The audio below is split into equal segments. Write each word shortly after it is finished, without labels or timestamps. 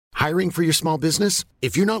Hiring for your small business?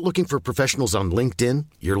 If you're not looking for professionals on LinkedIn,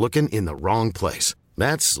 you're looking in the wrong place.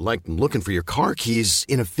 That's like looking for your car keys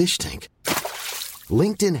in a fish tank.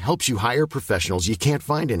 LinkedIn helps you hire professionals you can't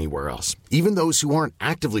find anywhere else, even those who aren't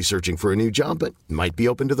actively searching for a new job but might be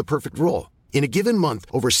open to the perfect role. In a given month,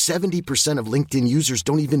 over 70% of LinkedIn users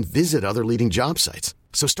don't even visit other leading job sites.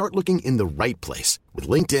 So start looking in the right place. With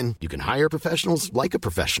LinkedIn, you can hire professionals like a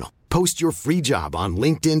professional. Post your free job on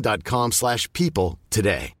linkedin.com/people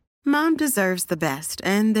today. Mom deserves the best,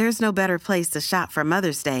 and there's no better place to shop for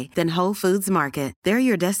Mother's Day than Whole Foods Market. They're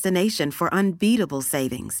your destination for unbeatable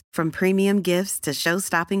savings, from premium gifts to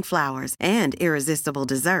show-stopping flowers and irresistible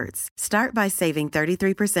desserts. Start by saving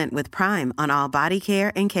 33% with Prime on all body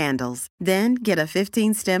care and candles. Then get a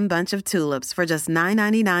 15-stem bunch of tulips for just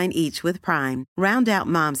 $9.99 each with Prime. Round out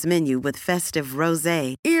Mom's menu with festive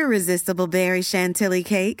rosé, irresistible berry chantilly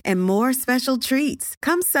cake, and more special treats.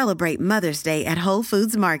 Come celebrate Mother's Day at Whole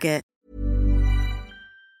Foods Market.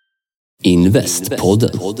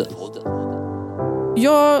 Investpodden.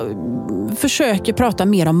 Jag försöker prata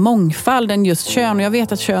mer om mångfald än just kön, och jag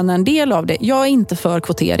vet att kön är en del av det. Jag är inte för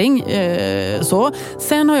kvotering. Så.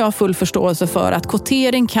 Sen har jag full förståelse för att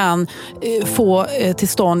kvotering kan få till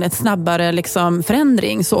stånd ett snabbare liksom,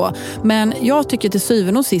 förändring. Så. Men jag tycker till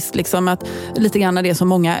syvende och sist liksom, att lite grann det som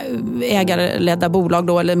många ägarledda bolag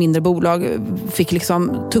då, eller mindre bolag fick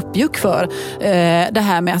liksom, tuppjuck för. Det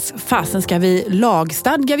här med att fasen ska vi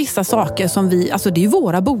lagstadga vissa saker som vi, alltså det är ju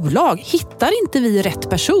våra bolag. Hittar inte vi rätt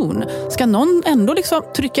person, ska någon ändå liksom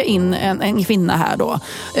trycka in en kvinna här då?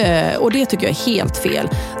 Och det tycker jag är helt fel.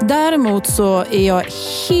 Däremot så är jag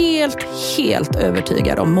helt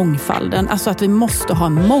övertygad om mångfalden. Alltså att vi måste ha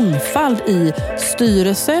en mångfald i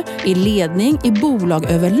styrelse, i ledning, i bolag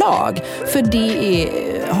överlag. För det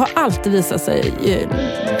har alltid visat sig,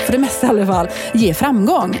 för det mesta i alla fall, ge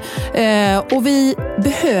framgång. Och vi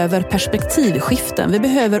behöver perspektivskiften. Vi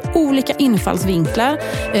behöver olika infallsvinklar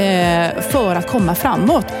för att komma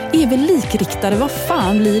framåt. Är vi likriktade? Vad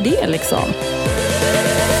fan blir det liksom?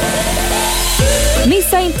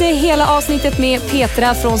 Missa inte hela avsnittet med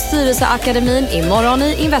Petra från Styrelseakademin imorgon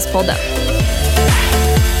i Investpodden.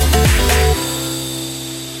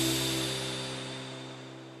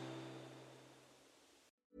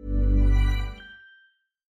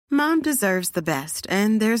 Mom deserves the best,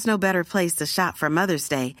 and there's no better place to shop for Mother's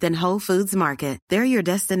Day than Whole Foods Market. They're your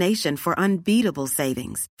destination for unbeatable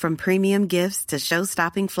savings, from premium gifts to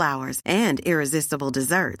show-stopping flowers and irresistible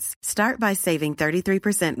desserts. Start by saving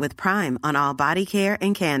 33% with Prime on all body care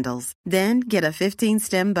and candles. Then get a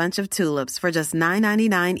 15-stem bunch of tulips for just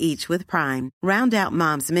 $9.99 each with Prime. Round out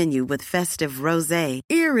Mom's menu with festive rosé,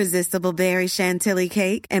 irresistible berry chantilly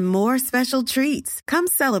cake, and more special treats. Come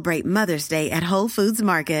celebrate Mother's Day at Whole Foods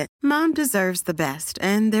Market. Mom deserves the best,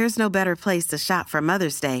 and there's no better place to shop for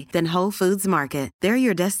Mother's Day than Whole Foods Market. They're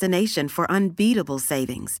your destination for unbeatable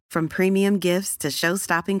savings, from premium gifts to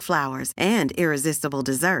show-stopping flowers and irresistible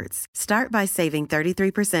desserts. Start by saving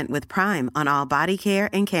 33% with Prime on all body care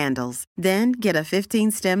and candles. Then get a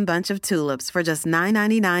 15-stem bunch of tulips for just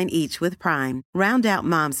 $9.99 each with Prime. Round out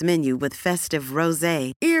Mom's menu with festive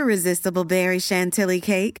rosé, irresistible berry chantilly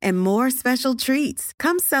cake, and more special treats.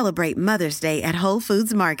 Come celebrate Mother's Day at Whole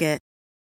Foods Market.